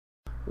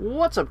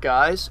What's up,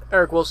 guys?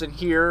 Eric Wilson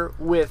here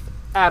with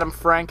Adam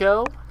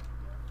Franco.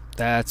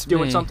 That's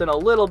doing me. something a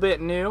little bit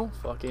new.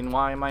 Fucking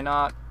why am I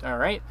not?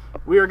 Alright.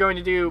 We are going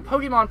to do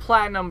Pokemon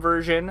Platinum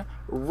version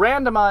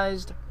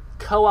randomized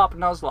co-op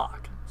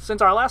Nuzlocke.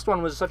 Since our last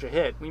one was such a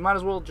hit, we might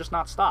as well just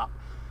not stop.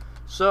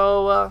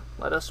 So,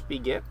 let us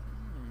begin.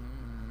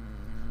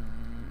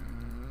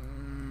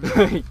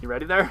 You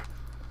ready there?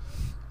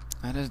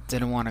 I just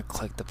didn't want to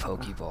click the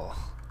Pokeball.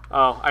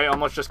 Oh, I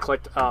almost just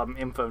clicked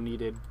info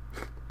needed.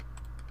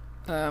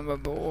 I'm a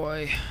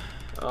boy.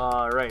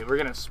 Alright, we're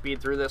gonna speed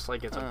through this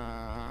like it's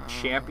a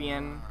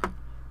champion.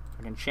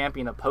 Fucking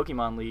champion of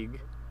Pokemon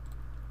League.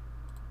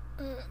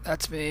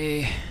 That's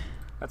me.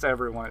 That's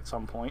everyone at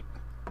some point.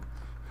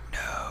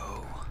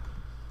 No.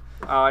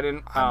 Oh, I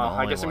didn't. Oh, I'm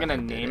the I guess I'm only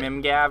gonna one who did name it.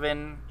 him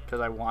Gavin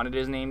because I wanted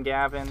his name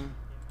Gavin.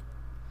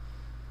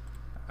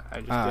 I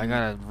just I didn't,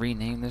 gotta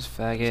rename this just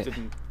faggot.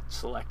 didn't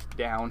select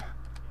down.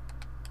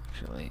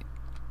 Actually,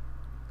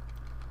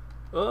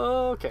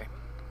 Okay.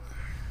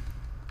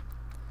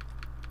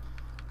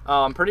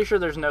 Oh, I'm pretty sure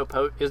there's no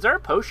Is there a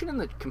potion in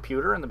the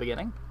computer in the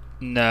beginning?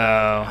 I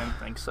no. don't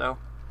think so.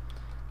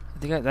 I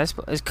think that's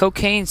is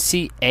cocaine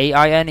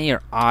C-A-I-N-E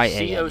or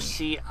I-A-N-E?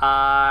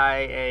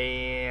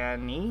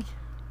 C-O-C-I-A-N-E?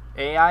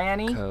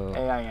 A-I-N-E? Co-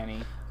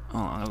 A-I-N-E. Oh,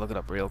 I'm gonna look it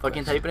up real quick.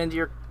 Fucking type it into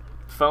your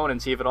phone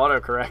and see if it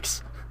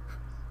autocorrects.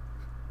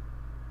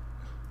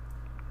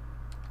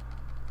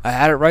 I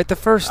had it right the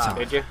first time.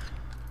 Did you?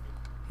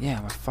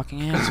 Yeah, my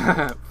fucking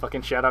answer.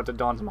 Fucking shout out to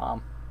Dawn's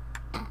mom.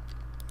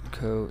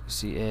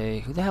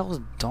 C-A. Who the hell is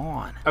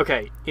Dawn?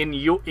 Okay,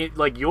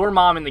 like your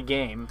mom in the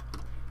game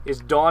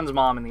is Dawn's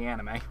mom in the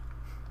anime.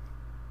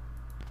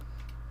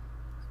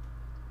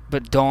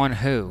 But Dawn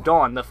who?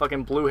 Dawn, the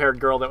fucking blue-haired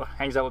girl that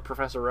hangs out with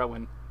Professor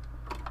Rowan.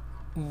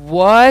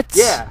 What?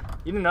 Yeah,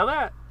 you didn't know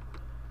that?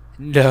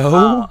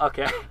 No. Oh,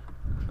 okay.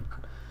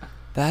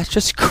 That's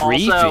just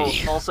creepy.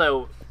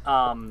 Also,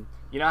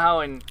 you know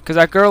how in Because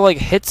that girl, like,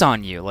 hits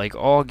on you, like,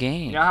 all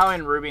game. you know how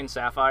in Ruby and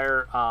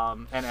Sapphire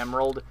and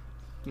Emerald,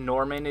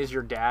 Norman is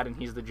your dad and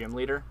he's the gym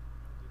leader?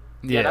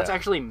 Yeah, that's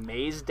actually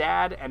May's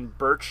dad, and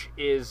Birch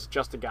is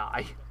just a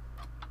guy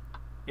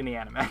in the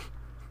anime.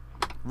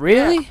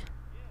 Really? Yeah.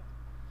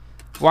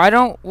 Why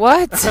don't...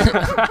 What?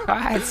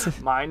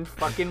 What? Mind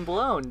fucking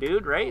blown,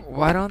 dude, right?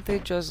 Why don't they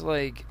just,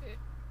 like...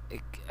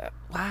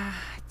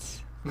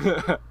 What?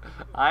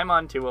 I'm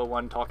on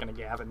 201 talking to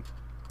Gavin.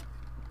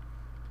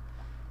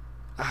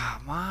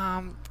 Ah,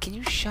 Mom, can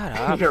you shut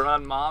up? You're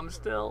on mom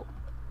still?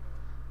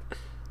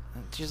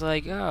 She's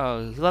like,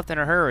 oh, he left in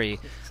a hurry.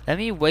 Let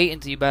me wait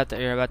until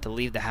you're about to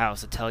leave the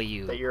house to tell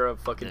you That you're a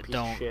fucking that piece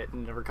of shit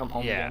and never come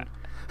home Yeah. again.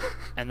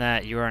 and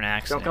that you were an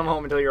accident. Don't come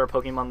home until you're a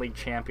Pokemon League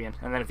champion.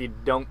 And then if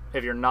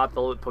you're not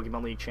the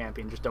Pokemon League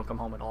champion, just don't come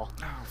home at all.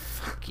 Oh,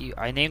 fuck you.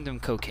 I named him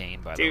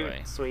Cocaine, by the Dude,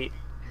 way. sweet.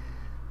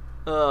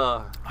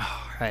 Oh,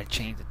 I had to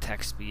change the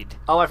text speed.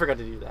 Oh, I forgot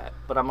to do that.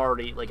 But I'm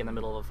already like in the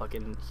middle of a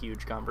fucking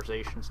huge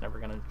conversation. It's never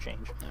gonna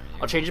change.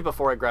 I'll change it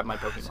before I grab my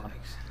Pokemon.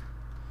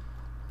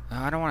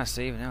 I don't want to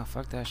save now.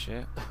 Fuck that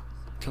shit.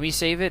 Can we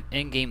save it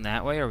in game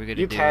that way, or are we gonna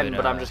You do can, it?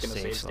 but I'm just gonna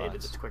save save stated.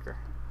 slots? It's quicker.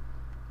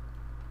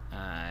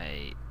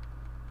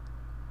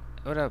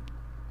 What up?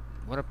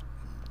 What up,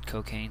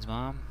 Cocaine's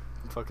mom?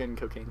 Fucking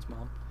Cocaine's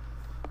mom.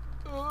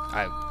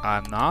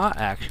 I'm not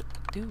actually,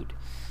 dude.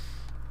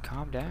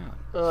 Calm down.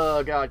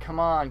 Oh god, come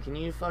on. Can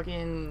you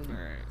fucking...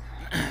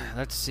 Alright.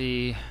 Let's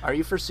see. Are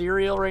you for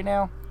cereal right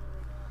now?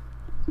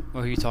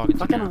 What are you talking to?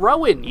 Fucking now?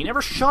 Rowan, he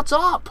never shuts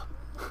up.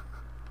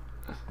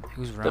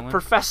 Who's The Rowan?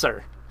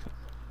 professor.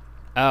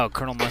 Oh,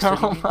 Colonel Mustard.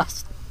 Colonel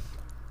Mustard.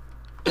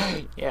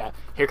 Yeah,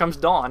 here comes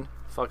Dawn.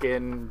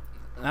 Fucking...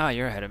 Oh,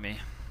 you're ahead of me.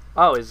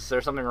 Oh, is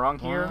there something wrong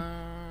here?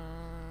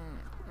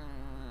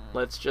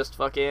 Let's just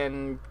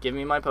fucking give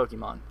me my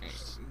Pokemon.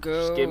 Go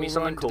Just give me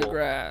something run to the cool.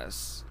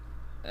 grass.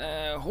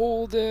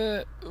 Hold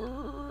it.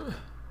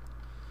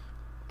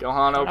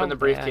 Gohan, open the Hello there,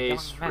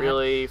 briefcase. young man.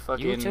 Really You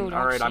fucking... two don't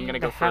Alright, I'm seem gonna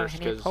to go have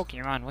first, any because...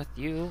 Pokemon with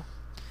you.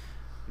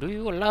 Do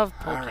you love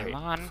Pokemon?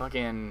 Alright,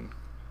 fucking...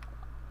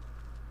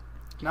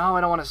 No,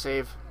 I don't want to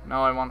save.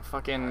 No, I want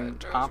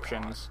fucking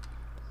options.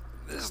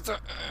 This is the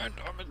end.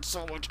 I'm in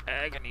so much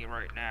agony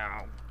right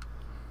now.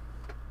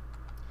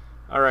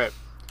 Alright.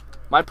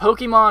 My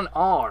Pokemon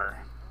are...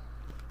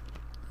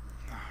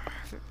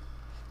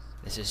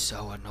 This is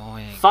so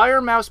annoying.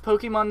 Fire Mouse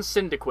Pokemon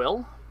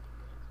Cyndaquil.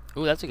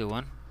 Ooh, that's a good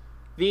one.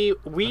 The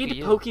at Weed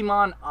you.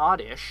 Pokemon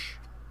Oddish.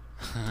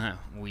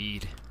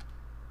 Weed.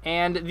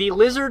 And the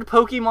Lizard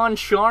Pokemon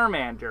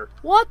Charmander.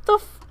 What the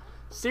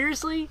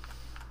Seriously?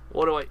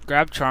 What do I...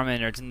 Grab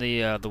Charmander. It's in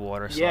the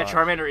water slot. Yeah,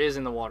 Charmander is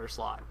in the water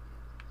slot.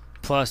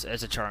 Plus,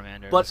 it's a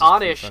Charmander. But This is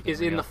pretty Oddish fucking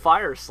is in real. the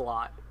fire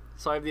slot.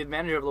 So I have the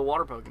advantage over the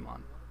water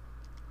Pokemon.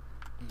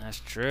 That's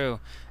true.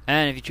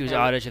 And if you choose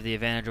And- Oddish, you have the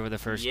advantage over the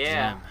first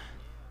Yeah. gym.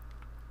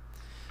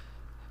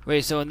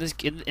 Wait, so in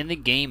the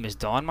game, is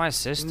Dawn my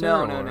sister?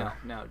 No, or?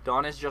 no.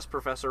 Dawn is just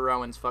Professor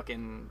Rowan's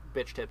fucking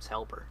bitch tips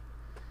helper.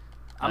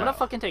 I'm gonna Oh.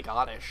 fucking take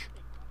Oddish.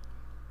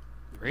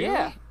 Really?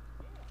 Yeah.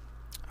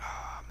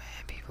 Oh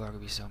man, people are gonna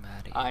be so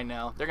mad at you. I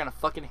know. They're gonna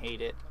fucking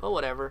hate it. But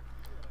whatever.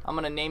 I'm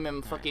gonna name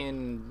him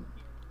fucking...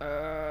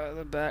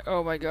 The back.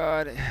 Oh my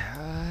god.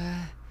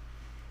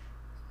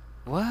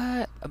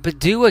 What?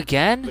 Badoo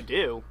again?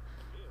 Badoo?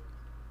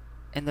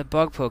 In the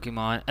bug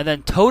Pokemon. And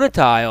then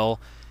Totodile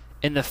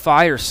in the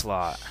fire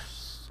slot.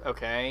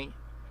 Okay.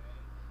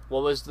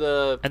 What was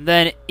the... And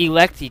then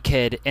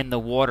Electrikid in the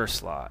water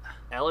slot.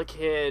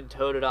 Elekid,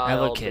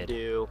 Totodile,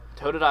 Badoo.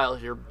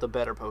 Totodile, the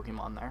better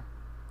Pokemon there.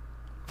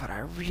 But I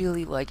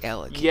really like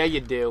Elekid. Yeah,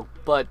 you do.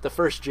 But the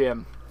first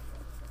gym.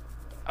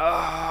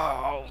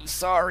 Oh,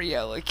 sorry,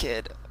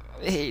 Elekid.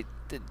 I hate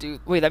the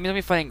dude. Wait, that means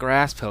I'm fighting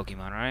grass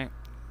Pokemon, right?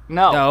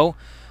 No. No.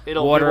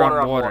 It'll water be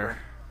water on water. water.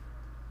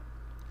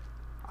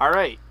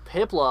 Alright,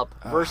 Piplup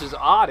versus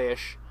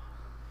Oddish.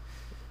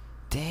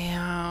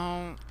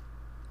 Damn.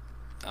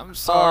 I'm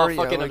sorry,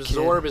 fucking Elekid.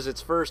 Absorb is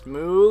its first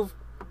move.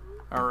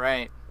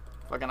 Alright.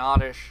 Fucking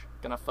Oddish.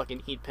 Gonna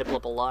fucking eat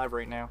Piplup alive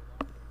right now.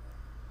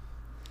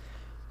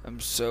 I'm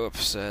so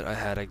upset I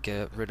had to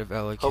get rid of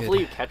Elekid.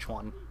 Hopefully you catch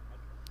one.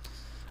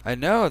 I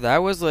know, that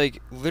was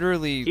like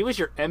literally... He was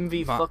your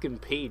MV fucking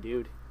P,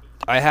 dude.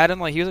 I had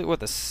him like, he was like, what,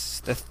 the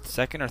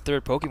second or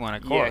third Pokemon I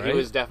caught, Yeah, right? he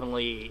was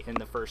definitely in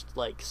the first,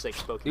 like,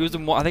 6 Pokemon. He was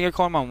I think I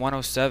caught him on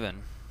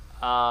 107.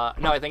 No,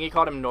 I think he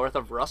caught him north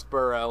of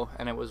Rustboro,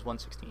 and it was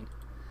 116.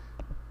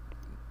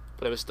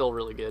 But it was still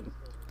really good.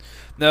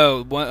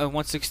 No,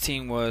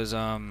 116 was,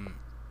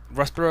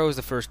 Rustboro was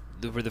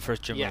where the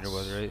first gym leader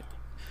was, right?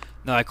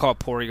 No, I caught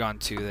Porygon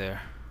 2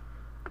 there.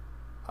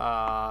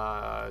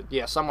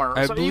 Yeah, somewhere.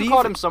 I So believe you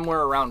caught him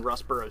somewhere around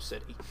Rustboro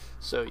City.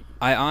 So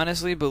I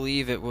honestly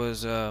believe it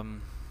was, I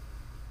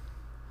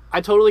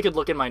totally could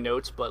look in my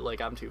notes, but like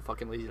I'm too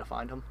fucking lazy to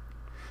find him.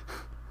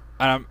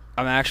 I'm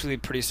actually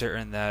pretty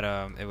certain that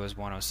it was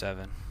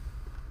 107.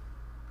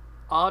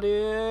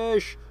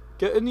 Oddish,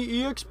 get in the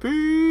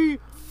EXP.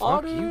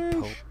 Fuck Oddish.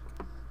 you,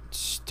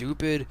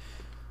 stupid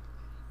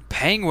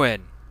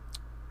penguin.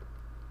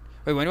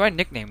 Wait, when do I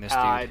nickname this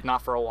dude?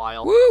 Not for a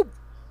while. Woo!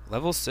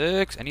 Level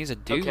 6, and he's a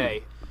dude.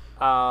 Okay.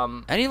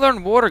 And he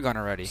learned Water Gun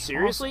already.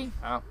 Seriously?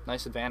 Awesome. Oh,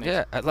 nice advantage.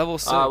 Yeah, at level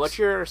 6. What's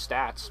your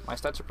stats? My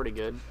stats are pretty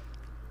good.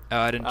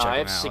 I didn't check them out. I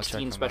have I'll check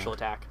 16 them special out.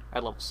 attack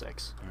at level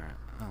 6. Alright.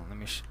 Oh, let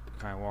me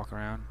can I walk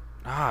around?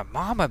 Ah,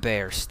 Mama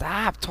Bear,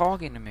 stop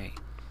talking to me.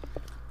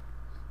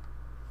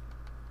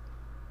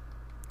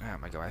 Oh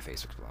my god, my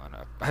face looks blowing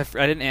up. I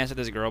didn't answer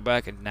this girl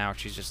back, and now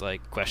she's just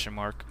like, question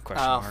mark.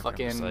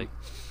 Fucking... I'm just like,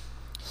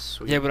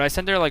 sweet. yeah, but I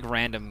sent her like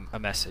a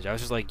message. I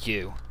was just like,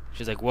 you.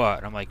 She's like, what?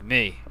 And I'm like,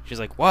 me. She's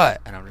like, what?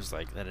 And I'm just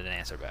like, I didn't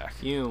answer back.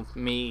 You,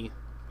 me,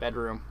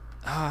 bedroom.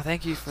 Oh,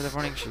 thank you for the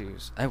running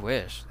shoes. I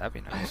wish. That'd be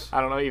nice.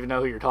 I don't even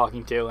know who you're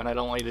talking to, and I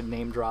don't want you to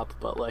name drop,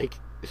 but like...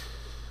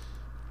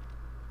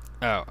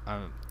 Oh,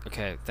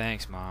 okay,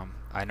 thanks, Mom.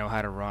 I know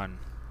how to run.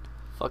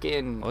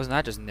 Fucking... Wasn't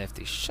that just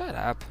nifty? Shut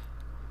up.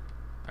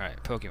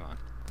 Alright, Pokemon.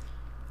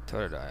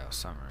 Totodile,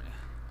 summary.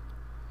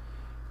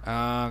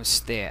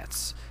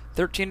 Stats.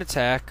 13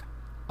 attack,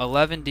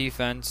 11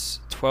 defense,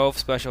 12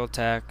 special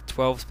attack,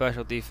 12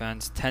 special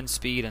defense, 10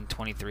 speed, and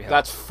 23 health.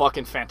 That's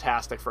fucking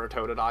fantastic for a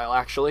Totodile,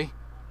 actually.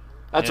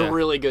 That's a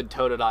really good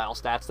Totodile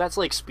stats. That's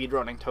like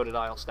speedrunning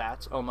Totodile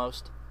stats,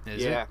 almost.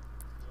 Is it?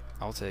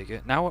 I'll take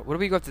it. Now, what do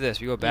we go up to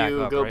this? We go back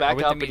you up, go right?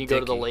 back up and you go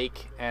to the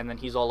lake, and then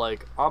he's all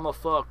like, I'm a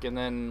fuck, and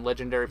then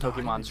legendary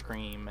Pokemon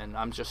scream, and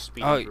I'm just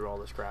speeding through all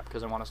this crap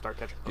because I want to start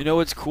catching Pokemon. You know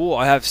what's cool?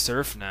 I have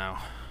Surf now.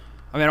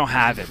 I mean, I don't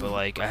have it, but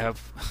like, I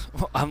have...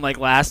 Unlike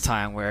last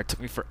time where it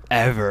took me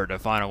forever to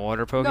find a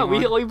water Pokemon. No,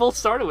 we both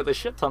started with a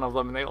shit ton of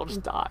them, and they all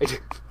just died.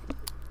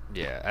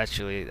 Yeah,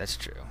 actually, that's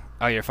true.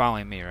 Oh, you're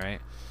following me,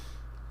 right?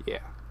 Yeah.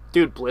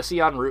 Dude,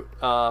 Blissey on route,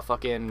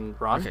 fucking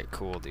run. Okay,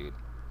 cool, dude.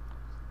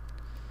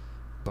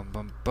 Bum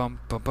bum bum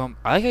bum bum.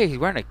 I like how he's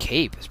wearing a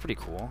cape. It's pretty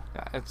cool.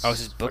 Yeah, it's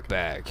his book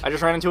bag. I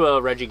just ran into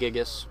a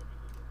Regigigas.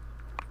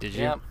 Did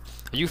you? Yeah.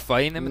 Are you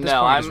fighting them at this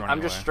no, point?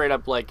 I'm just straight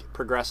up like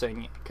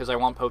progressing because I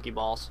want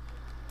Pokeballs.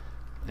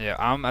 Yeah,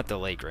 I'm at the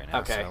lake right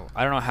now. Okay. So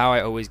I don't know how I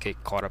always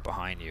get caught up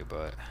behind you,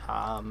 but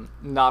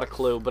not a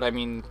clue. But I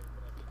mean,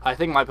 I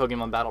think my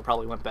Pokemon battle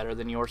probably went better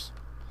than yours.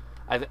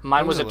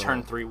 Mine was a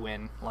turn 3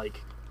 win.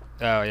 Like.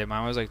 Oh yeah,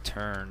 mine was like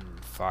turn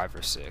 5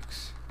 or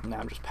 6. Now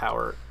I'm just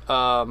power.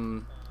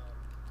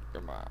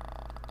 Come on.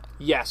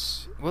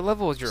 Yes. What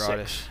level is your 6.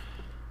 Oddish?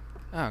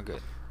 Oh, good.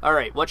 All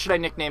right. What should I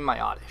nickname my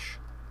Oddish?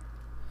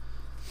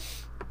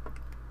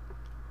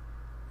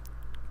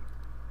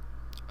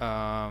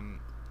 How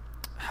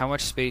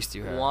much space do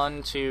you have?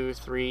 1, 2,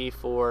 3,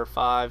 4,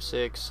 5,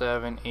 6,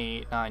 7,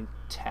 8, 9,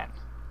 10.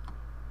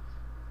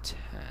 10.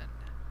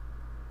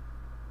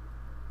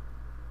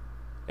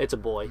 It's a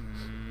boy.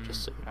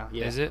 Just so you know.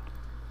 Yeah. Is it?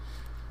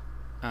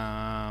 Hold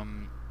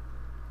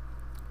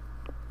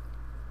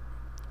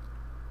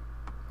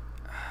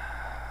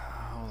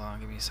on,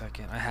 give me a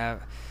second. I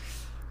have.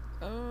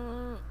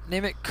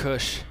 Name it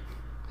Kush.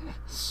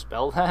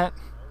 Spell that.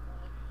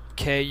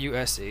 Kush.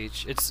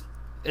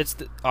 It's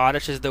the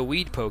Oddish is the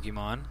weed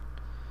Pokemon.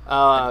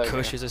 And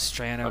Kush is a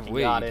strand of Fucking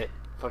weed. got it.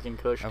 Fucking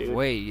Kush, Of dude.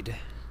 Wade.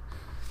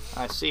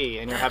 I see,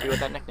 and you're happy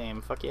with that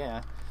nickname. Fuck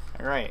yeah.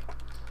 All right.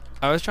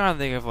 I was trying to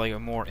think of like a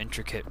more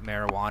intricate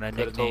marijuana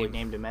Could have totally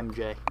nickname. named him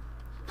MJ.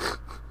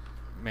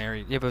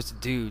 Mary. Yeah, but it's a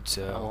dude,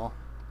 so. Oh, well.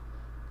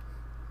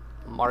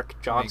 Mark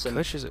Johnson. I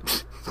mean, Kush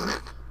is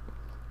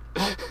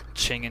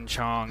Ching and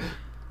Chong.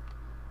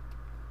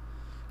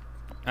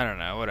 I don't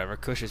know. Whatever.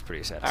 Kush is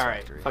pretty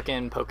satisfactory. Alright,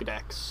 fucking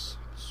Pokedex.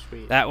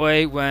 Sweet. That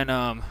way, when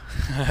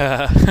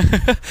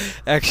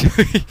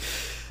actually,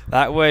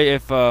 that way,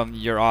 if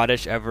your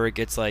Oddish ever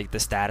gets like the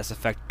status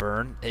effect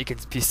burn, it can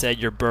be said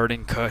you're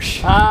burning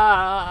Kush.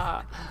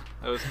 Ah,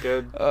 that was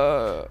good.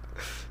 Oh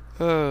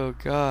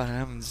god,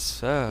 I'm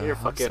so. You're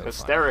fucking so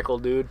hysterical,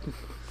 dude.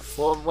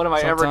 Well, what am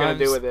I ever gonna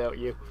do without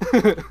you?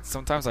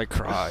 Sometimes I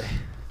cry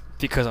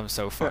because I'm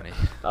so funny.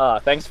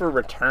 Thanks for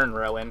return,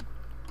 Rowan.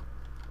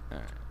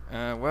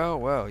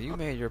 Well, you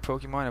made your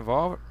Pokemon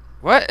evolve.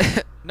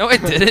 What? No, I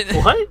didn't.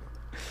 What?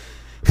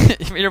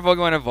 You made your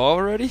Pokemon evolve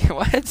already?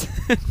 What?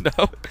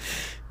 No.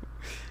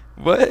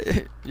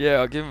 What? Yeah,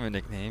 I'll give him a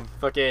nickname.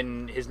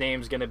 Fucking, his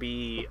name's gonna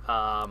be,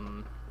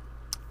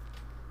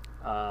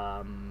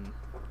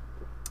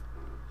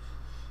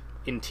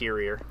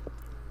 Interior.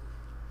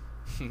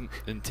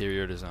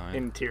 Interior design.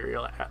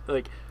 Interior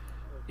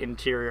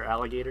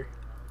alligator.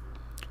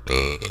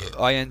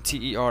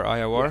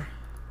 INTERIOR.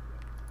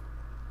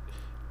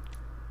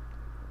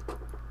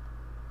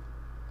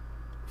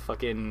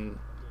 Fucking.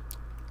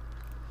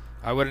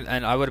 I would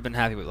have been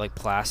happy with like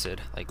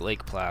Placid, like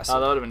Lake Placid. Oh,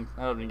 that would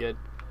have been good.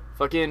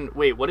 Fucking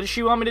wait, what did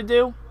she want me to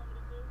do?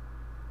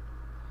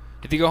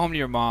 If you go home to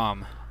your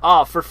mom.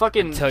 Oh, for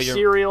fucking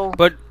cereal.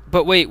 But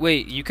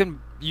wait,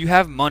 you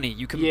have money.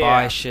 You can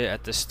buy shit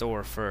at the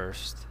store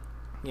first.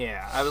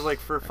 Yeah, I was like,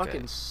 for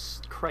fucking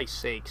Christ's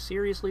sake,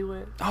 seriously,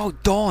 what? Oh,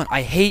 Dawn,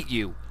 I hate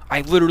you. I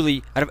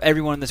literally, out of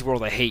everyone in this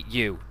world, I hate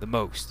you the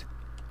most.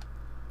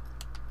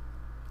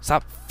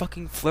 Stop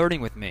fucking flirting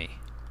with me.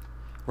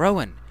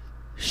 Rowan,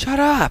 shut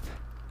up.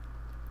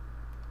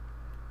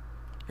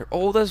 You're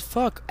old as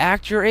fuck.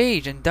 Act your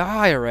age and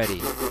die already.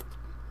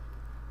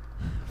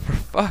 For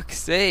fuck's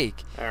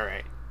sake.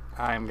 Alright,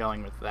 I'm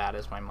going with that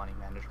as my money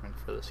management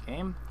for this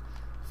game.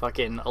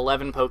 Fucking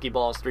 11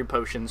 Pokeballs, 3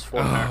 potions,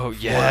 4... Oh,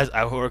 yes,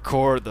 I will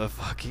record the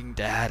fucking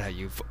data,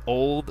 you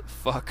old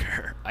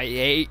fucker. I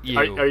hate you.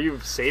 Are you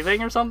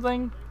saving or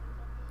something?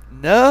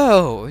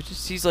 No, it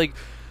just seems like...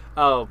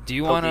 Oh, do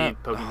you want to...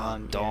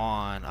 Pokemon,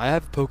 Dawn. I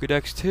have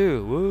Pokedex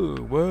too.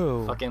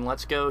 Whoa. Fucking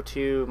let's go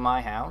to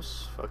my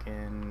house.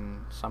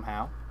 Fucking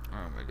somehow.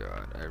 Oh my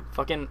god.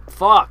 Fucking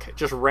fuck.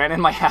 Just ran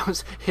in my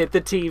house, hit the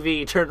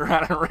TV, turned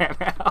around and ran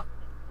out.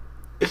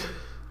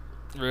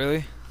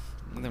 Really?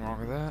 Nothing wrong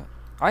with that?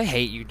 I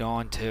hate you,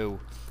 Dawn, too.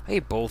 I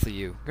hate both of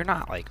you. You're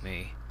not like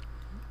me.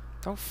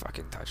 Don't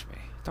fucking touch me.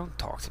 Don't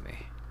talk to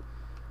me.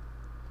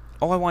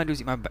 All I want to do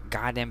is eat my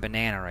goddamn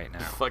banana right now.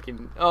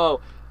 Fucking...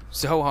 Oh.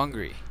 So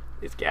hungry.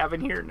 Is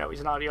Gavin here? No,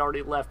 he's not. He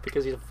already left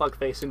because he's a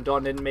fuckface and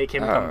Dawn didn't make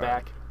him come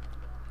back.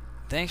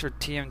 Thanks for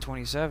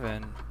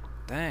TM27.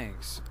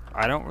 Thanks.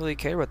 I don't really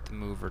care what the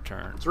move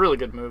returns. It's a really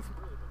good move.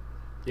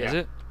 Yeah. Is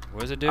it?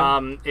 What does it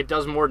do? It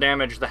does more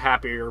damage the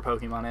happier your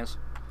Pokemon is.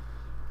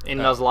 In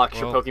Nuzlocke,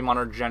 your Pokemon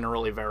are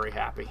generally very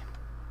happy.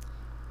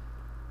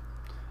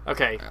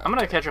 Okay, I'm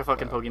gonna catch a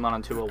fucking Pokemon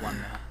on 201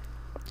 now.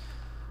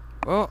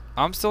 Well,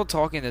 I'm still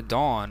talking to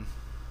Dawn.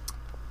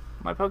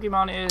 My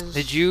Pokemon is...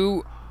 Did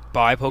you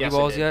buy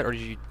Pokeballs yes, yet, or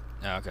did you...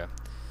 Oh, okay.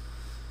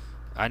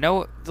 I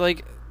know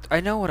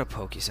what a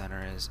Poke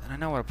Center is, and I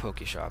know what a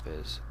Poke Shop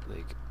is.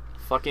 Like...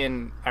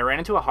 Fucking... I ran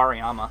into a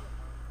Hariyama.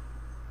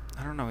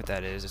 I don't know what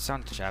that is. It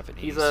sounds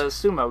Japanese. He's a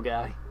sumo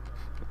guy.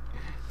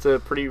 It's a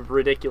pretty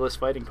ridiculous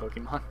fighting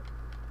Pokemon.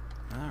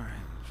 Alright.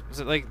 Is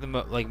it like the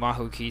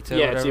Mahukita?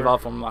 Yeah, it's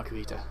evolved from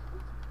Makuhita.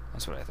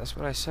 That's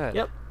what I said.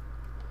 Yep.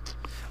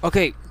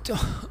 Okay,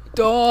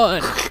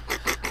 Dawn.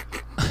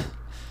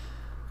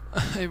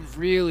 I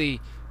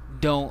really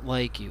don't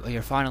like you. Oh,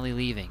 you're finally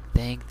leaving.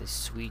 Thank the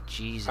sweet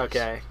Jesus.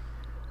 Okay.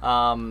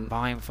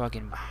 Buying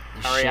fucking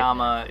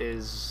Hariyama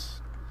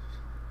is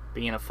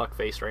being a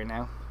fuckface right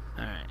now.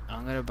 Alright,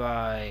 I'm gonna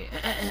buy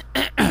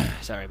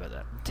sorry about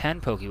that.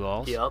 10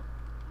 Pokeballs. Yep.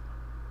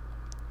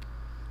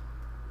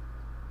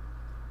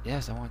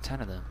 Yes, I want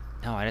 10 of them.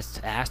 No, I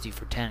just asked you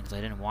for 10 because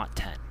I didn't want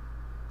 10.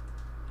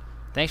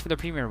 Thanks for the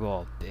Premier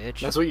Ball,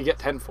 bitch. That's what you get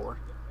 10 for.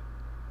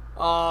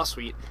 Oh,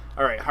 sweet.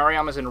 Alright,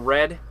 Hariyama's in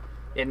red.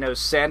 It knows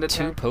Sand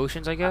Attack. 2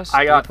 potions, I guess?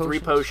 I got 3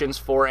 potions,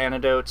 4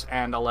 antidotes,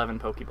 and 11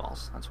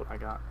 Pokeballs. That's what I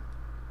got.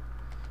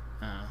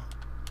 Oh.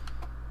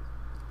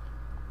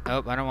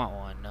 Oh, I don't want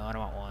 1. No, I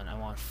don't want 1. I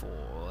want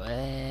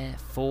 4.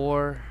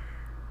 4.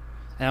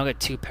 And I'll get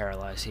 2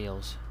 paralyzed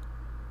heals.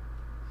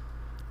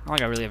 Not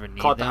like I really ever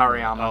need Caught them. the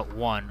Hariyama. Oh,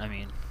 1, I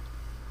mean.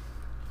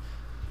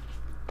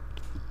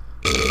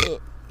 Oh,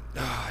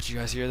 did you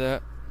guys hear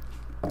that?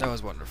 That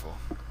was wonderful.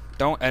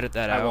 Don't edit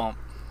that out. I won't.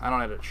 I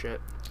don't edit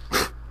shit.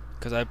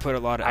 Because I put a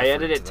lot of effort I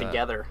edit it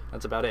together.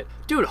 That's about it.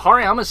 Dude,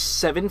 Hariyama's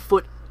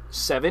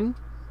 7'7"?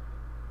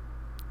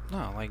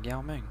 No, like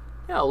Yao Ming.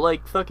 Yeah,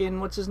 like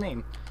fucking, what's his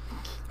name?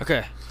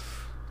 Okay.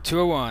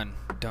 201.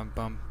 Dum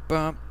bum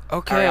bum.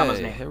 Okay. Hariyama's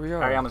name. Here we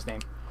are. Hariyama's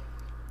name.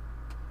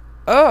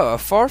 Oh, a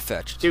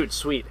Farfetch'd. Dude,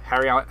 sweet.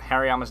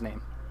 Hariyama's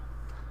name.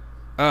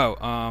 Oh,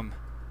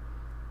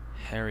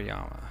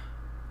 Hariyama.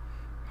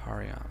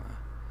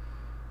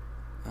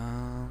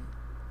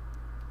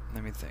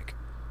 Let me think.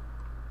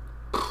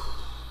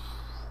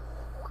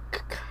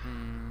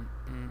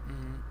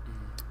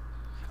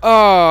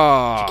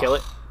 Oh! Did you kill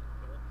it?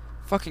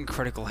 Fucking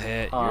critical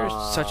hit. You're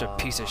such a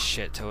piece of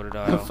shit,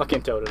 Totodile.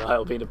 Fucking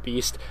Totodile being a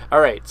beast.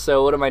 Alright,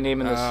 so what am I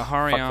naming this?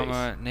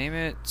 Hariyama. Name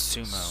it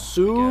Sumo.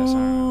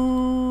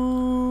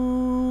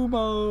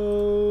 Sumo.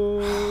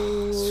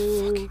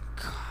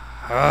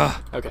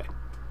 Okay.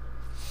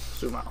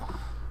 Sumo.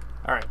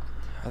 Alright.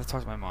 I have to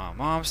talk to my mom.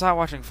 Mom, stop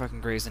watching fucking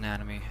Grey's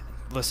Anatomy.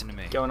 Listen to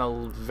me. Going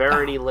to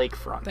Verity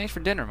Lakefront. Thanks for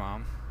dinner,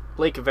 Mom.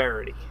 Lake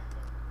Verity.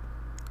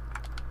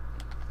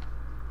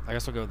 I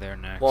guess we'll go there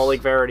next. Well,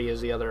 Lake Verity is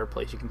the other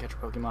place you can catch a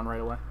Pokemon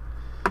right away.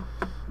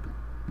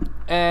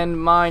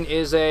 And mine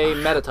is a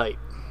Meditite.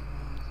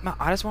 No,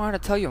 I just wanted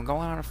to tell you, I'm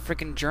going on a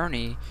freaking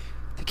journey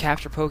to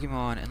capture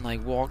Pokemon and,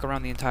 like, walk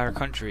around the entire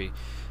country.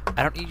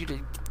 I don't need you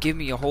to give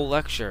me a whole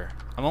lecture.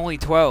 I'm only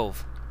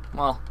 12.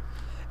 Well...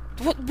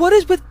 What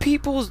is with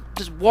people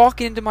just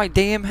walking into my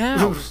damn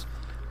house?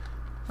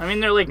 I mean,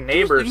 they're like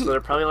neighbors, so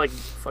they're probably like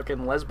fucking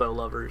lesbo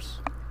lovers.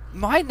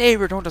 My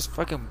neighbor don't just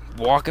fucking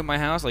walk in my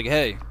house like,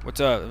 hey, what's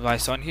up, my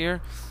son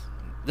here?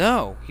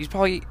 No, he's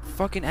probably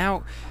fucking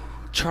out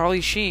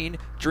Charlie Sheen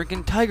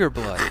drinking tiger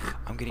blood.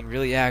 I'm getting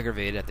really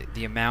aggravated at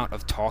the amount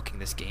of talking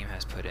this game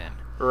has put in.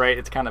 Right,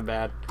 it's kind of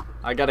bad.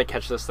 I gotta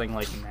catch this thing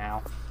like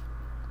now.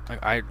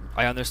 I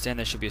understand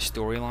there should be a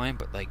storyline,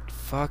 but like,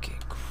 fucking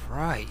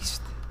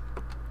Christ.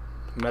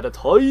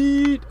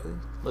 Meditite.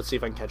 Let's see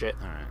if I can catch it.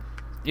 All right.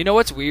 You know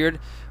what's weird?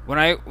 When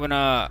I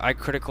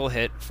critical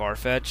hit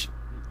Farfetch,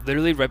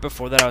 literally right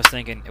before that I was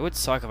thinking it would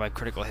suck if I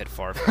critical hit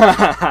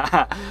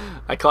Farfetch.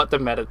 I caught the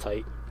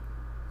Meditite.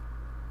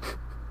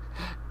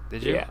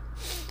 Did you? Yeah.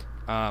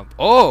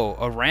 Oh,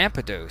 a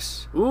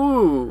Rampardos.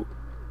 Ooh,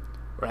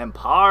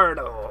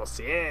 Rampardos.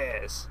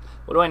 Yes.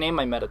 What do I name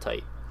my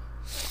Meditite?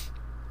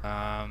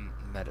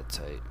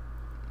 Meditite.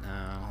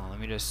 Let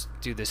me just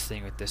do this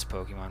thing with this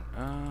Pokemon.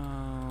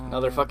 Oh,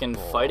 another fucking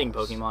fighting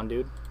Pokemon,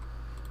 dude.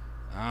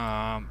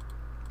 I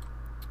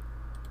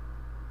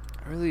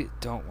really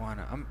don't want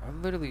to. I'm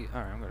literally.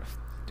 Alright, I'm going to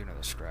do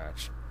another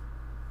scratch.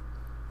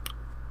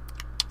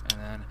 And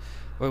then.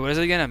 Wait, what is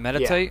it again? A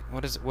Meditite? Yeah.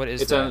 What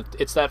is that?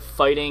 It's that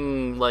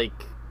fighting,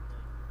 like.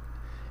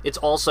 It's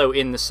also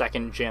in the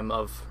second gym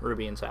of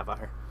Ruby and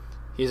Sapphire.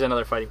 He's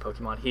another fighting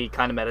Pokemon. He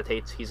kind of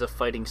meditates. He's a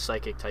fighting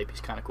psychic type.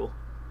 He's kind of cool.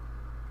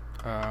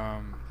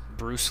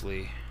 Bruce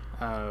Lee.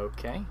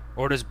 Okay.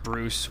 Or does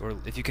Bruce, or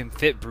if you can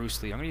fit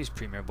Bruce Lee, I'm gonna use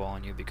Premier Ball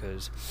on you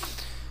because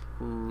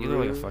you look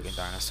like a fucking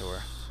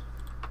dinosaur.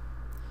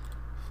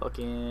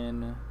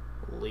 Fucking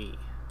Lee.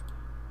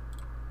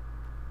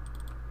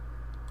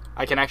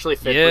 I can actually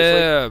fit Bruce Lee.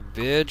 Yeah,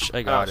 bitch.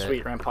 I got it.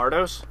 Sweet.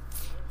 Rampardos.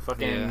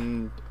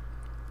 Fucking.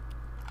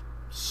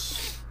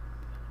 Yeah.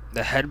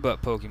 The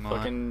headbutt Pokemon.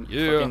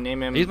 Fucking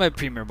name him. He's my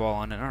Premier Ball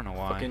on it. I don't know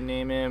why. Fucking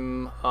name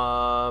him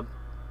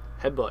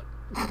Headbutt.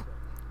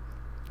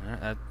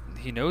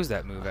 He knows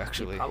that move,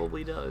 actually. He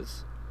probably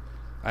does.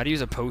 I'd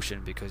use a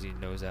potion because he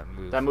knows that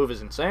move. That move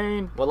is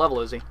insane. What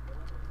level is he?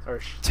 Or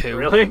 2.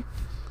 Really?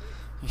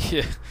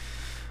 Yeah.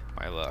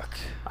 My luck.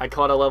 I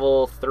caught a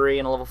level 3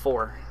 and a level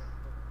 4.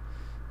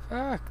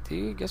 Fuck,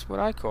 dude. Guess what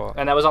I caught?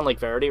 And that was on Lake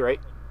Verity, right?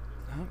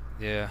 Oh,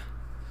 yeah.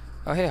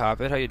 Oh, hey,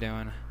 Hobbit. How you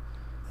doing?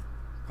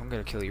 I'm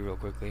gonna kill you real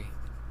quickly.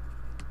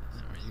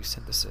 Use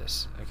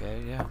Synthesis.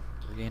 Okay, yeah.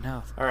 Regain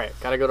health. Alright,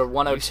 gotta go to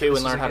 102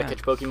 and learn how to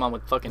catch Pokemon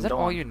with fucking Is that Dawn.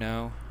 all you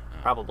know?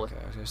 Oh, probably. Okay,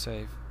 I was gonna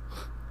say,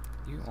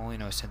 you only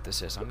know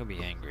Synthesis. I'm gonna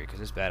be angry because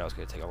this battle's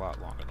gonna take a lot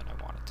longer than I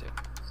wanted to.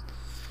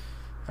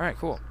 Alright,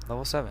 cool.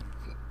 Level 7.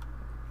 Oh,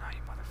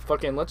 you motherfucker.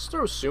 Fucking, let's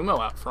throw Sumo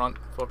out front.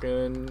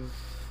 Fucking.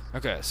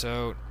 Okay,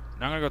 so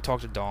now I'm gonna go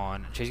talk to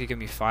Dawn. She's gonna give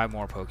me 5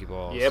 more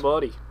Pokeballs. Yeah,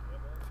 buddy.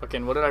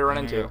 Fucking, what did I run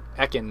into?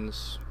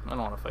 Ekans. I don't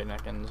want to fight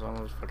Ekans.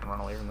 I was fucking run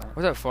away from that.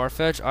 What's that,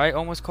 Farfetch? I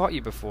almost caught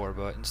you before,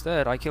 but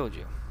instead I killed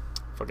you.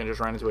 Fucking just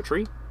ran into a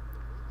tree?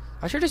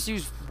 I should just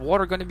use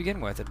Water Gun to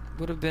begin with. It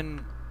would have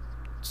been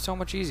so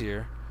much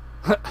easier.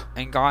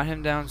 And got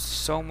him down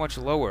so much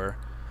lower.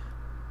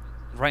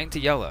 Right into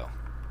yellow.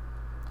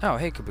 Oh,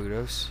 hey,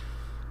 Kabutos.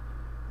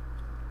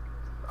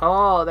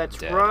 Oh,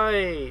 that's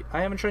right.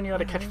 I haven't shown you how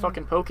to catch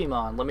fucking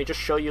Pokemon. Let me just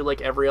show you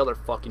like every other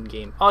fucking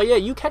game. Oh yeah,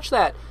 you catch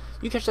that.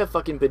 You catch that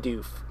fucking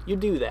Bidoof. You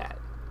do that.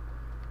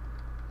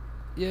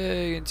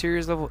 Yay,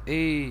 Interior's level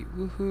 8.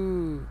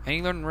 Woohoo. And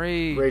you learn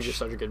Rage. Rage is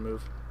such a good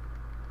move.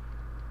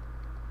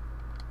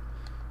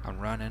 I'm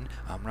running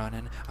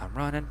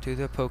to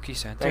the Poke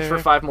Center. Thanks for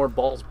 5 more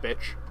balls,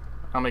 bitch.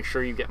 I'll make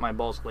sure you get my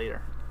balls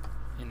later.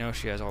 You know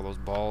she has all those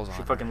balls on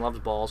She her. fucking loves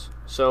balls.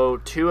 So,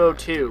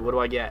 202. Right, what do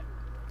I get?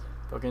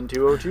 Fucking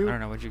 202? I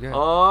don't know what you get.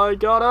 I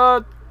got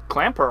a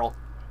Clamperl.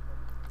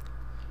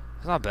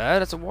 That's not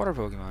bad. That's a water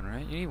Pokemon,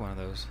 right? You need one of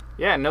those.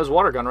 Yeah, it knows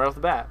Water Gun right off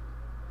the bat.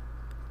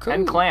 Cool.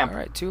 And Clamp.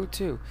 Alright,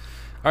 202.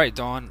 Alright,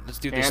 Dawn, let's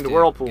do this. And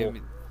Whirlpool.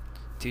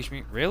 Teach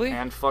me. Really?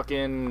 And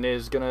fucking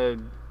is gonna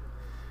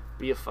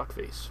be a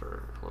fuckface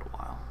for a little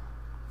while.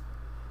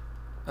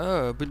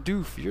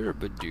 Bidoof, you're a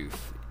Bidoof.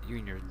 You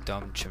and your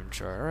dumb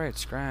Chimchar. Alright,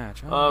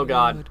 Scratch. Oh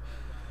God.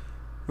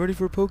 Ready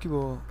for a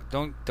Pokeball.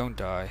 Don't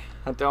die.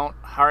 Don't.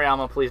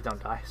 Hariyama, please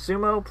don't die.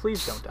 Sumo,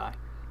 please don't die.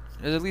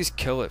 At least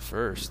kill it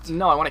first.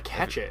 No, I want to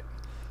catch it.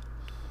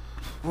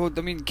 Well,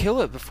 I mean,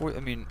 kill it before. I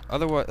mean,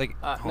 otherwise, like,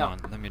 hold no. on.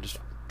 Let me just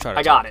try to.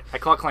 I got it. I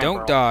caught Clam Don't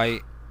Pearl. die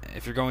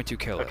if you're going to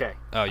kill it. Okay.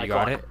 Oh, you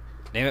got it?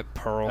 Name it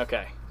Pearl.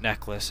 Okay.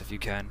 Necklace if you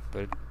can,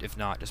 but if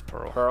not, just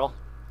Pearl. Pearl.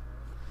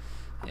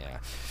 Yeah.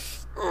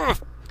 Ugh,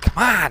 come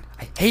on!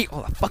 I hate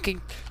all the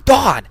fucking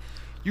Dawn.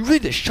 You really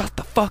just shut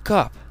the fuck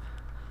up.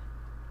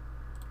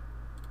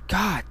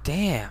 God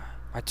damn.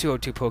 My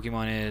 202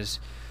 Pokemon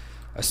is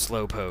a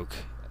Slowpoke.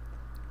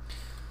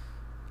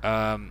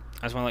 I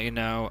just want to let you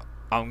know,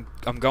 I'm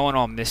going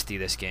all Misty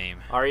this game.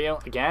 Are you?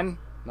 Again?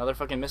 Another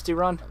fucking Misty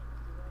run?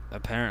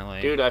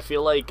 Apparently. Dude, I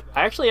feel like...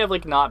 I actually have,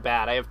 like, not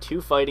bad. I have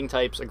 2 fighting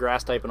types, a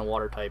grass type, and a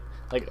water type.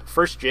 Like,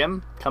 first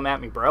gym, come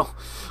at me, bro.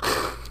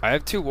 I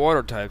have 2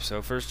 water types,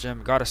 so first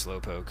gym, got a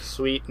Slowpoke.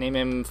 Sweet. Name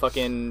him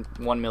fucking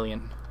 1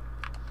 million.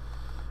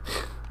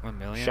 1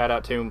 million? Shout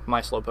out to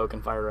my Slowpoke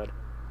in Fire Red.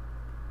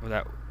 Would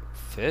that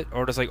fit?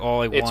 Or just like all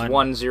like it's one?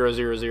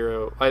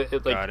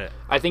 1000. Got it.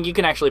 I think you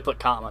can actually put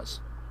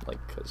commas. Like,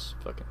 cause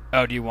fucking...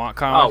 Oh, do you want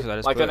commas?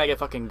 Oh, why couldn't I get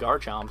fucking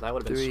Garchomp? That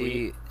would have been 3,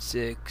 sweet.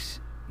 6...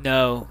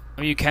 No.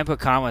 I mean, you can put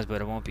commas,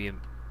 but it won't be...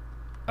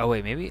 Oh,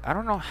 wait, maybe? I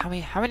don't know. How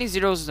many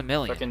zeros is a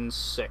million? Fucking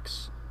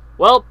 6.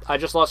 Well, I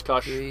just lost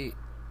Kush. 3...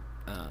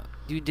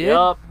 you did?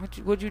 Yup.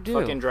 What'd you do?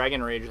 Fucking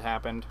Dragon Rage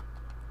happened.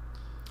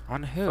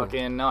 On who?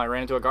 Fucking... No, I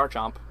ran into a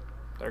Garchomp.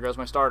 There goes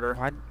my starter.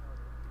 Why?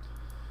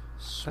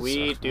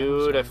 Sweet, sucks,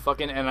 dude.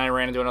 And I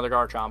ran into another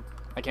Garchomp.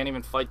 I can't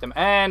even fight them.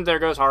 And there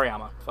goes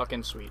Hariyama.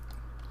 Fucking sweet.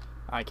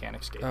 I can't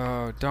escape.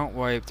 Oh, don't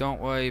wipe. Don't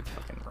wipe.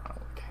 Fucking run away.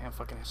 Can't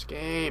fucking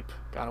escape.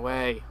 Got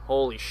away.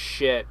 Holy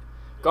shit.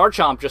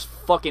 Garchomp just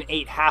fucking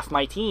ate half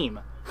my team.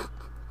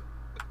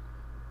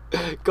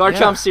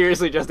 Garchomp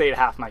seriously just ate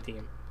half my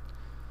team.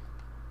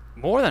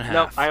 More than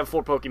half? No, I have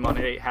 4 Pokemon.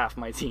 It ate half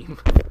my team.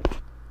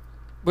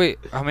 Wait,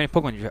 how many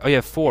Pokemon do you have? Oh, you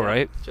have 4,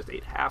 right? Just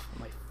ate half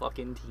my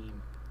fucking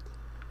team.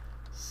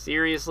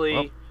 Seriously?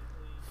 Well,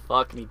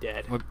 fuck me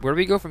dead. Where do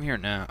we go from here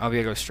now? Oh, we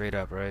gotta go straight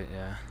up, right?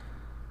 Yeah.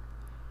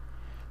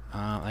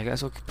 I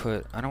guess we'll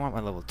put... I don't want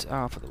my level 2. Oh,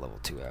 I'll put the level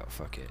 2 out.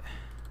 Fuck it.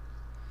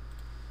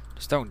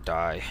 Just don't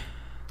die.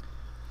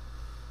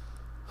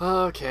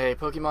 Okay,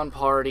 Pokemon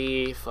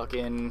Party.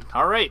 Fucking...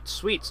 Alright,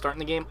 sweet. Starting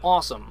the game.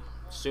 Awesome.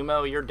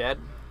 Sumo, you're dead.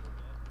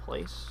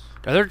 Place.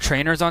 Are there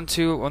trainers on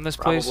this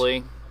place?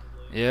 Probably.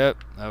 Yep.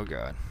 Oh,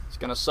 God. It's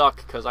gonna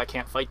suck, because I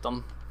can't fight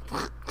them.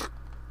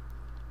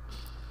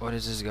 What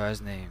is this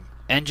guy's name?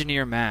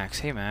 Engineer Max.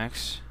 Hey,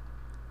 Max.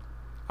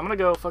 I'm gonna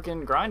go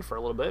fucking grind for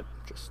a little bit.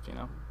 Just, you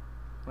know,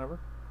 whatever.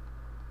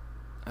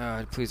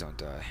 Please don't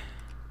die.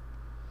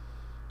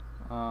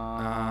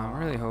 I'm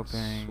really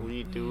hoping...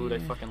 Sweet, dude. I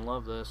fucking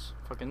love this.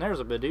 Fucking, there's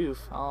a Bidoof.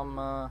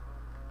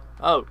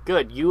 Oh,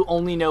 good. You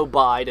only know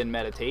Bide and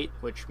Meditate,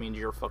 which means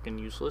you're fucking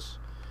useless.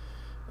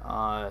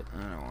 I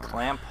don't wanna...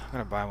 Clamp. I'm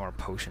gonna buy more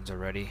potions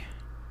already.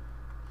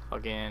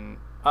 Fucking...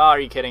 Oh, are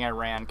you kidding? I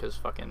ran because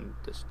fucking...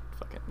 This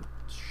fucking...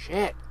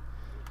 Shit.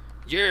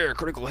 Yeah,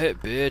 critical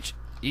hit, bitch.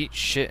 Eat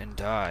shit and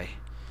die.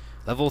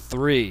 Level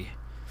 3.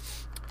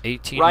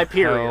 18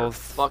 Rhyperior. health.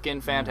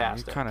 Fucking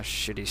fantastic. Kind of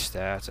shitty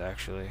stats,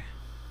 actually.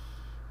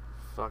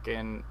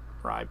 Fucking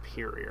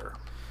Rhyperior.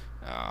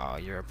 Oh,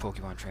 you're a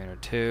Pokemon trainer,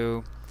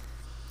 too.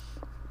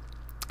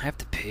 I have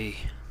to pee.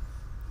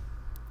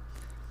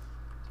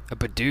 A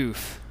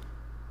Bidoof.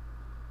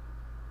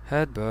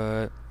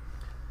 Headbutt.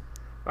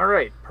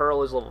 Alright,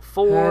 Pearl is level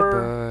 4.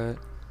 Headbutt.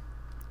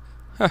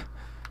 Huh.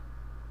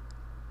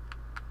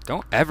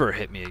 Don't ever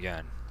hit me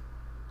again.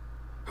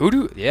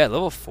 Yeah,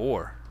 level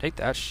 4. Take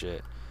that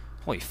shit.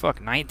 Holy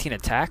fuck, 19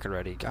 attack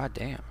already. God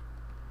damn.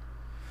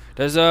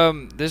 Does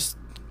this,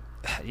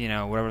 you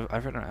know, whatever, I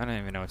don't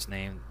even know its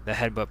name. The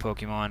headbutt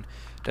Pokemon.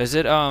 Does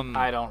it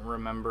I don't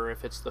remember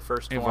if it's the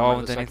first form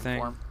or the second anything?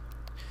 form.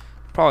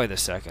 Probably the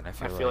second. I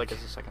feel like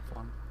it's the second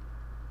form.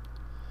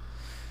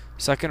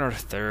 Second or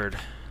third.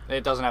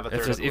 It doesn't have a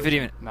third. If it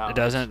even no, it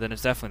doesn't, then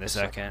it's definitely the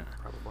second.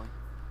 Probably.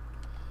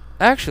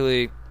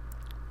 Actually,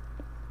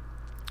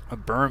 a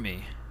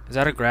Burmy. Is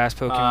that a grass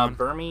Pokemon?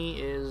 Burmy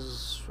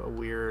is a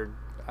weird...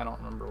 I don't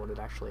remember what it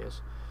actually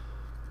is.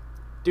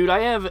 Dude, I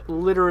have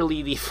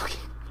literally the fucking...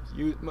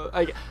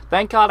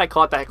 thank God I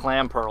caught that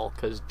Clam Pearl,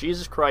 because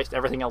Jesus Christ,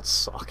 everything else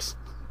sucks.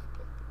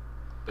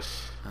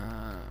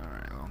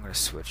 Alright, well, I'm going to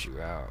switch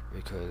you out,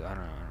 because I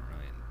don't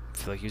really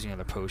feel like using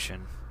another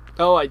potion.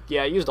 Oh, I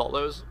used all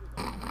those.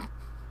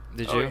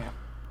 Did you? Yeah.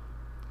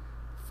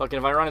 Fucking,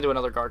 if I run into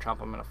another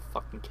Garchomp, I'm going to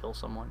fucking kill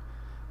someone.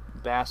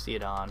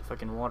 Bastiodon,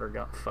 fucking water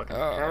gun, fucking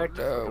heck,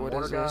 fucking what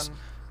water is gun. this?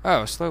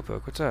 Oh,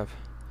 Slowpoke, what's up?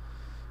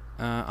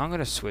 I'm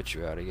gonna switch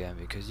you out again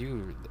because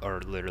you are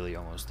literally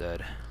almost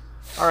dead.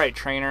 Alright,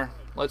 trainer,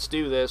 let's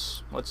do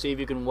this. Let's see if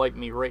you can wipe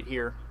me right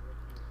here.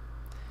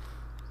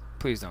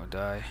 Please don't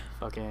die.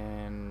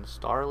 Fucking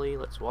Starly,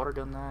 let's water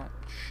gun that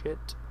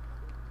shit.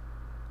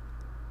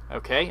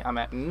 Okay, I'm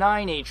at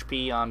 9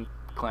 HP on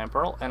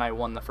Clamperl, and I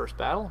won the first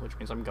battle, which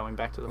means I'm going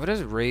back to the... What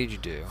does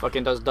Rage do?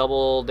 Fucking does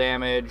double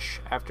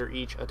damage after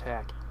each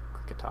attack.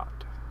 Cricketot.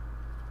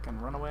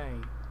 Fucking run away.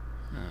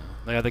 Oh.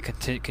 Like, they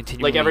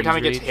continue. Like, every time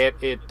it gets hit,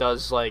 it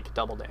does, like,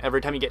 double damage.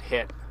 Every time you get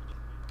hit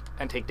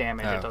and take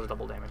damage, it does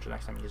double damage the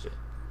next time you use it.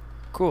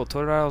 Cool,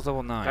 Totodile's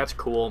level 9. That's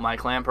cool. My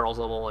Clamperl's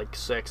level, like,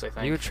 6, I think.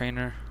 Are you a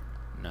trainer?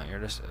 No, you're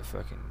just a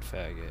fucking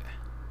faggot.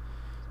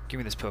 Give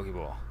me this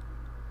Pokeball.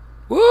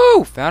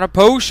 Woo! Found a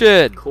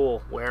potion!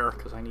 Cool. Where?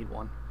 Because I need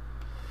one.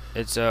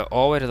 It's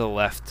all the way to the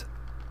left.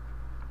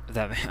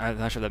 I'm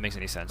not sure if that makes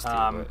any sense to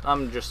you.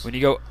 I'm just... When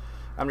you go...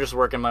 I'm just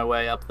working my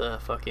way up the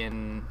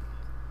fucking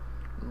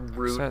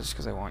route. That's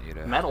because I want you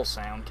to... Metal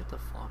Sound, get the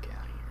fuck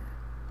out of here.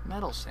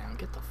 Metal Sound,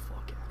 get the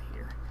fuck out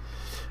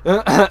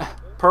of here.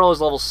 Pearl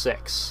is level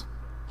 6.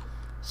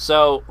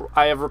 So,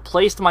 I have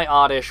replaced my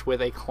Oddish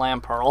with a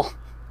Clamperl.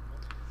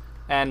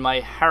 And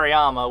my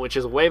Hariyama, which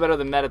is way better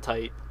than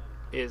Metatite,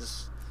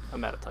 is a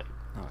Metatite.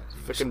 Oh,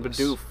 Fucking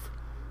Bidoof.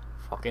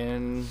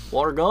 Fucking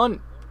Water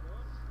Gun.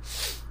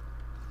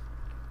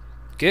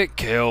 Get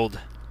killed.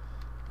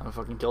 I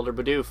fucking killed her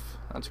Bidoof.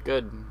 That's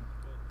good.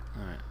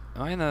 Alright.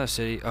 Am I in another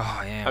city? Oh,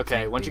 I am.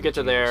 Okay, once you get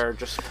to there,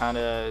 just kind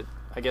of,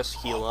 I guess,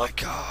 heal up. Oh my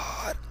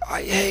god.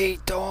 I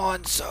hate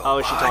Dawn so much. Oh,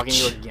 is she talking to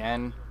you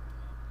again?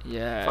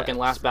 Yeah. Fucking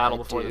last battle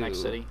before the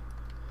next city.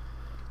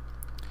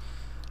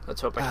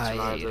 Let's hope I can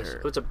survive this.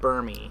 Oh, it's a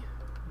Burmy.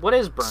 What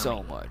is Burmy?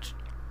 So much.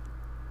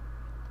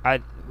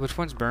 Which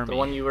one's Burmy? The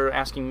one you were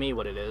asking me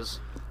what it is.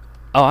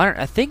 Oh,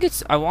 I think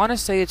it's... I want to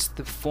say it's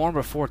the form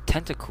before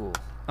Tentacool.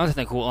 Not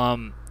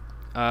Tentacool,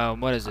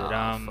 what is it?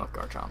 Fuck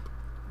Garchomp.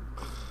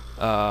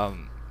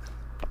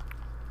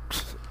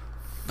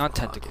 Not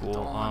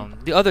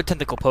Tentacool. The other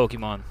tentacle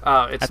Pokemon.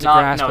 Oh, it's That's not.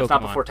 a grass No, Pokemon. it's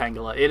not before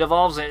Tangela. It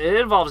evolves. It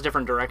evolves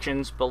different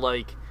directions, but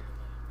like,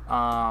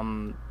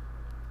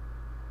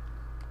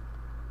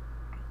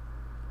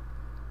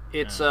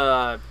 it's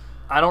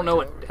I don't know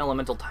what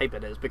elemental type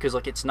it is because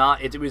like it's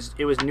not. It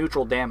was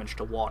neutral damage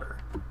to water.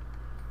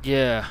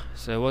 Yeah,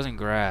 so it wasn't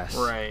grass.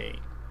 Right.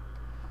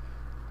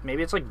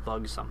 Maybe it's like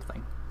bug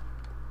something.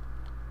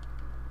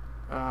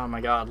 Oh my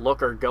god,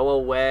 Looker, go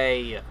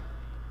away.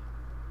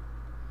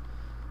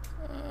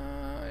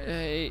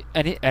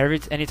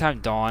 Anytime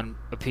Dawn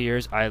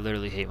appears, I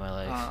literally hate my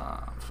life.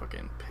 I'm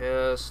fucking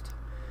pissed.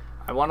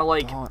 I want to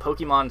like Dawn.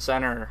 Pokemon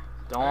Center.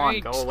 Dawn,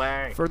 Right. go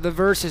away. For the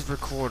versus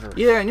recorder.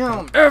 Yeah, I know.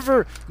 I'm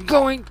ever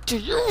going to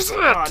use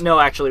it. No,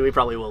 actually, we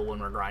probably will when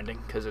we're grinding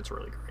because it's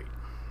really great.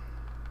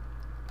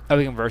 Oh,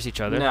 we can verse each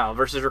other? No,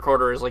 versus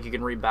recorder is like you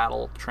can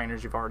re-battle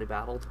trainers you've already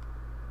battled.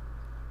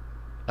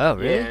 Oh,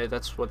 really? Yeah,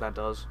 that's what that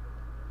does.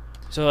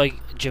 So,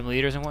 like, gym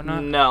leaders and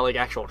whatnot? No, like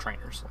actual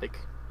trainers, like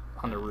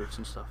on their routes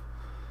and stuff.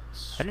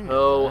 I didn't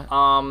know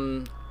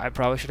So, I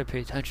probably should have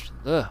paid attention.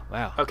 Ugh,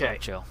 wow. Okay.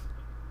 Chill.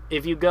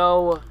 if you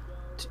go,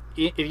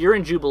 if you're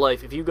in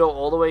Jubilife, if you go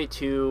all the way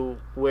to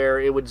where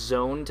it would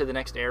zone to the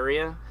next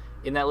area,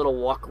 in that little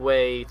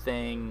walkway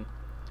thing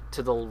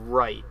to the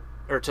right,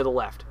 or to the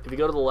left. If you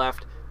go to the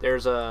left,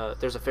 there's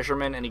a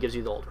fisherman, and he gives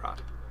you the old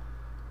rod.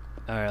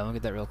 Alright, let me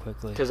get that real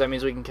quickly. Because that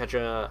means we can catch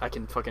I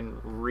can fucking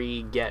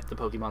re-get the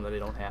Pokemon that I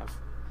don't have.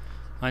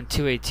 On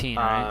 218,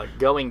 right?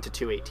 Going to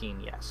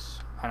 218, yes.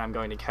 And I'm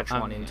going to catch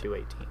one in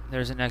 218.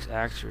 There's an X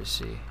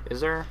accuracy.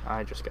 Is there?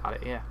 I just got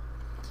it, yeah.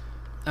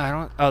 I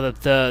don't... Oh,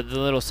 the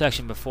little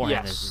section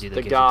beforehand Yes, is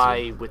the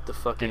guy with the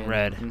fucking... in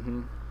red.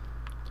 Mm-hmm.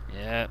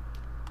 Yeah.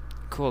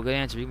 Cool, good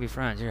answer. We can be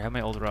friends. Here, have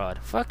my old rod.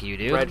 Fuck you,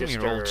 dude. Register.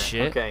 Give me your old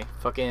shit. Okay,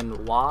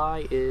 fucking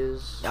Y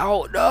is...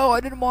 No, I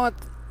didn't want...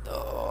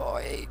 Oh,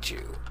 I hate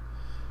you.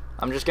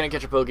 I'm just gonna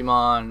catch a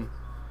Pokemon,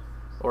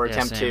 or Yeah,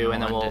 attempt same, to,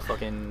 and then I we'll wanted-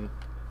 fucking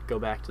go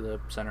back to the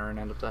center and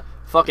end up the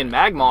fucking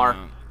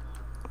Magmar.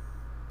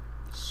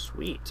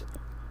 Sweet.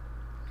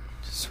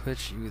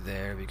 Switch you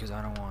there because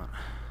I don't want...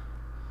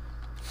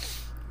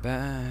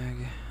 Bag,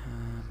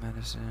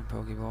 medicine,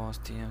 Pokeballs,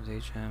 TMs,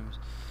 HMs,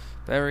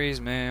 berries,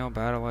 mail,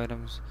 battle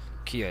items,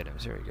 key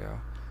items. Here we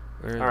go.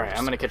 Alright,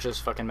 I'm gonna catch this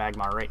fucking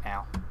Magmar right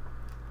now.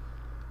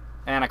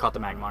 And I caught the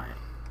Magmar.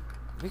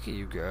 Look at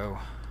you go.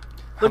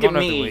 Look How at long do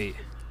I have to me. wait?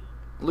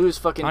 Lose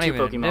fucking Not 2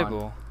 even a Pokemon.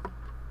 nibble.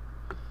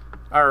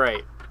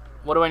 Alright.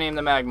 What do I name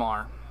the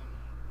Magmar?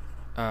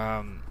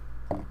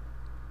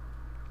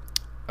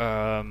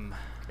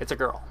 It's a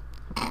girl.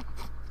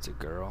 It's a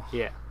girl.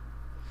 Yeah.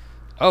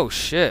 Oh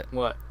shit.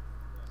 What?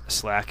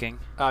 Slacking.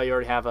 Oh, you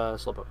already have a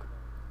Slowpoke.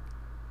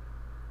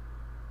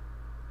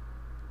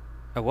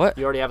 A what?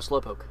 You already have a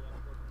Slowpoke.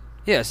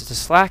 Yes, it's a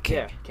slacking.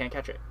 Yeah, can't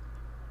catch it.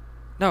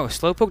 No,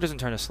 Slowpoke doesn't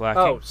turn to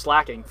slacking. Oh,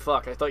 slacking.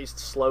 Fuck, I thought you said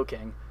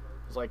Slowking.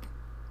 I was like,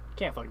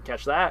 can't fucking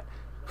catch that.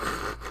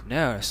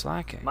 No, it's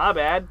slacking. My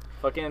bad.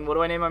 Fucking, what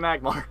do I name my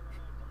Magmar?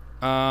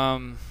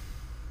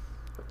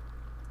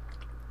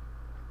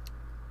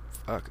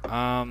 Fuck.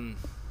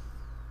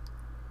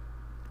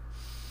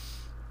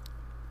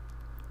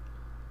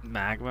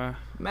 Magma?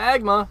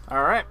 Magma.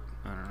 Alright.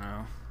 I don't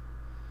know.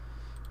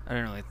 I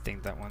didn't really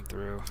think that one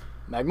through.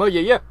 Magma,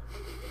 yeah.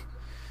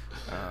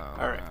 Oh,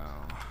 Alright. no.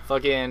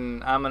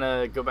 Fucking, I'm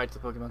gonna go back to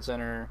the Pokemon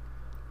Center.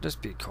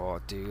 Just be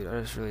caught, dude.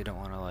 I just really don't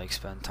want to, like,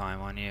 spend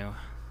time on you.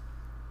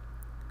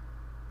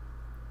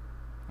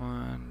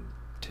 1,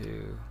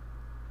 2,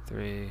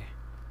 3,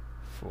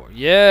 4.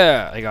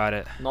 Yeah! I got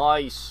it.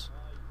 Nice.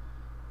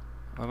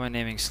 What am I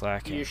naming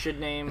Slacking? You should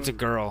name... It's a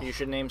girl. You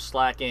should name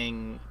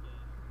Slacking...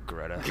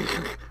 Greta.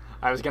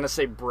 I was gonna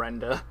say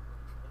Brenda.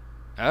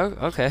 Oh,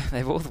 okay.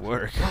 They both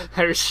work.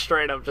 I was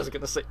straight up just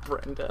gonna say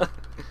Brenda.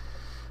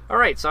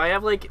 Alright, so I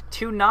have, like,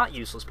 2 not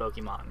useless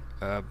Pokemon.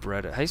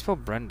 Brenda. How do you spell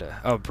Brenda?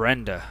 Oh,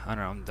 Brenda. I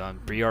don't know. I'm done.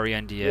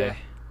 Brenda. Yeah,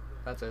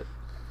 that's it.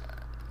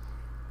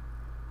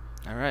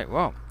 Alright,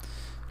 well.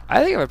 I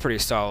think I have a pretty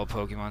solid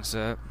Pokemon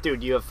set.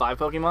 Dude, you have 5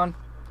 Pokemon?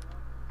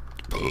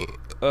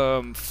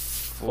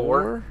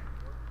 4?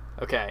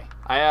 Okay.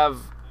 I have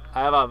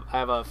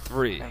a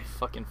 3. I have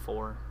fucking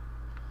 4.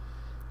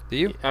 Do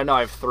you? No,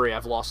 I have 3.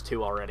 I've lost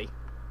 2 already.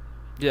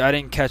 Yeah, I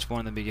didn't catch one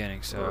in the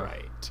beginning, so.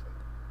 Right.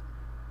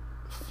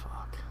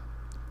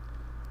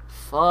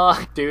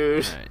 Fuck,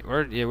 dude. Right,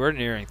 we're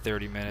nearing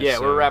 30 minutes. Yeah,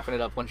 so we're wrapping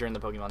it up once you're in the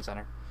Pokemon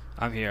Center.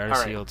 I'm here. I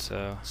just healed,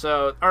 so.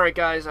 So, alright,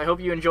 guys. I hope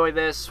you enjoyed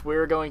this.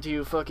 We're going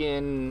to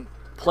fucking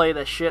play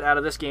the shit out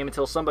of this game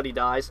until somebody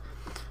dies.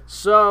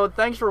 So,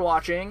 thanks for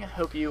watching.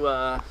 Hope you,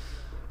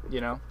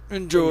 you know,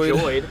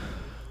 enjoyed.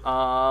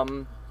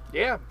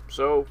 Yeah,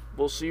 so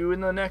we'll see you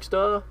in the next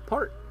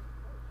part.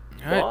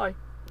 All right.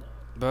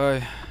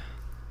 Bye. Bye.